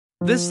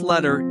This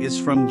letter is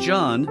from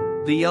John,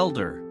 the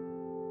elder.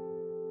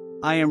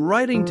 I am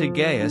writing to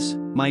Gaius,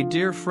 my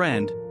dear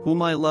friend,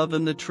 whom I love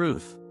in the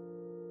truth.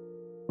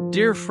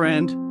 Dear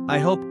friend, I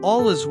hope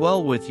all is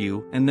well with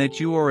you and that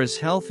you are as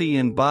healthy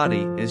in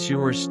body as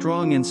you are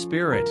strong in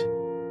spirit.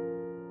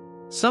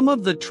 Some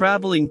of the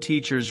traveling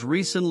teachers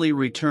recently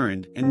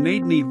returned and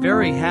made me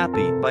very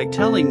happy by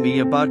telling me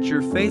about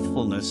your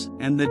faithfulness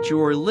and that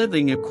you are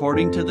living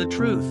according to the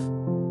truth.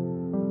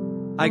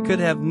 I could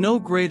have no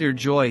greater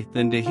joy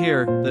than to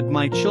hear that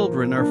my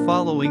children are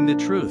following the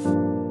truth.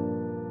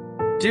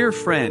 Dear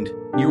friend,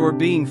 you are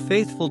being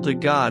faithful to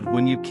God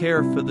when you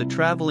care for the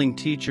traveling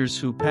teachers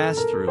who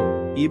pass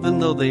through, even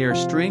though they are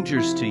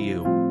strangers to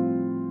you.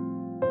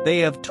 They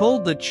have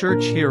told the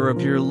church here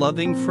of your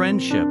loving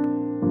friendship.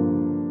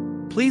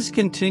 Please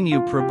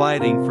continue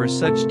providing for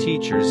such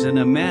teachers in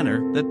a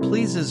manner that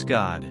pleases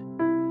God.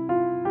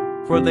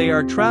 For they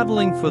are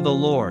traveling for the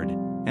Lord,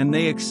 and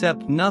they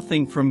accept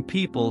nothing from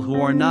people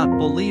who are not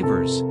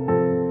believers.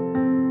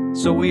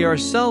 So we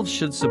ourselves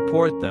should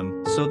support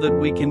them so that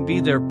we can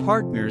be their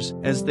partners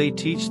as they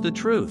teach the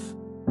truth.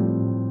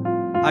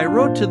 I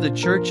wrote to the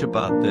church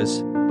about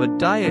this, but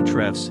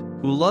Diotrephes,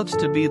 who loves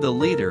to be the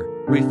leader,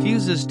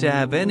 refuses to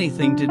have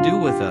anything to do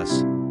with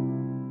us.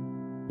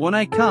 When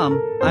I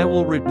come, I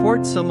will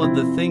report some of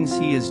the things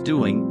he is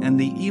doing and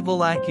the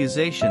evil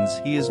accusations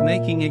he is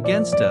making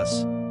against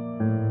us.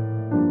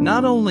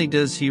 Not only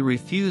does he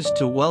refuse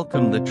to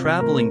welcome the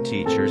traveling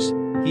teachers,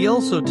 he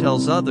also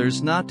tells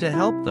others not to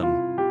help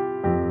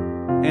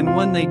them. And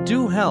when they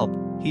do help,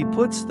 he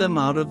puts them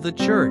out of the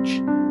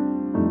church.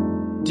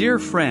 Dear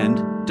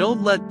friend,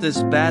 don't let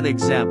this bad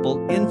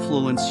example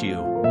influence you.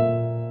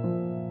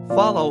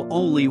 Follow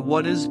only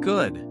what is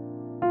good.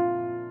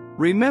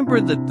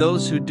 Remember that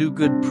those who do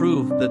good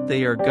prove that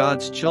they are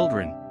God's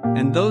children,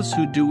 and those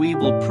who do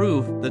evil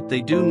prove that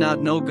they do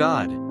not know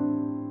God.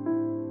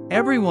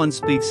 Everyone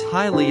speaks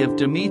highly of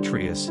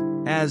Demetrius,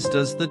 as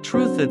does the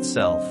truth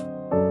itself.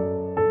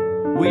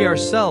 We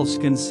ourselves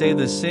can say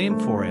the same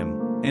for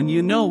him, and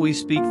you know we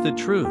speak the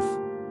truth.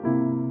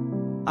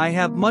 I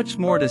have much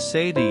more to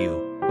say to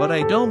you, but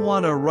I don't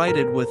want to write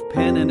it with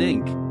pen and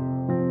ink.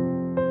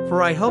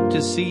 For I hope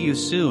to see you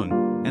soon,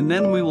 and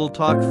then we will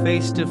talk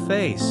face to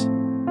face.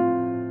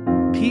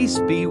 Peace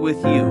be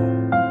with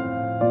you.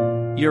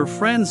 Your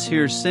friends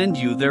here send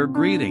you their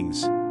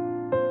greetings.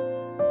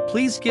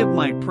 Please give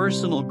my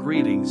personal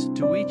greetings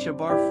to each of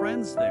our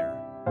friends there.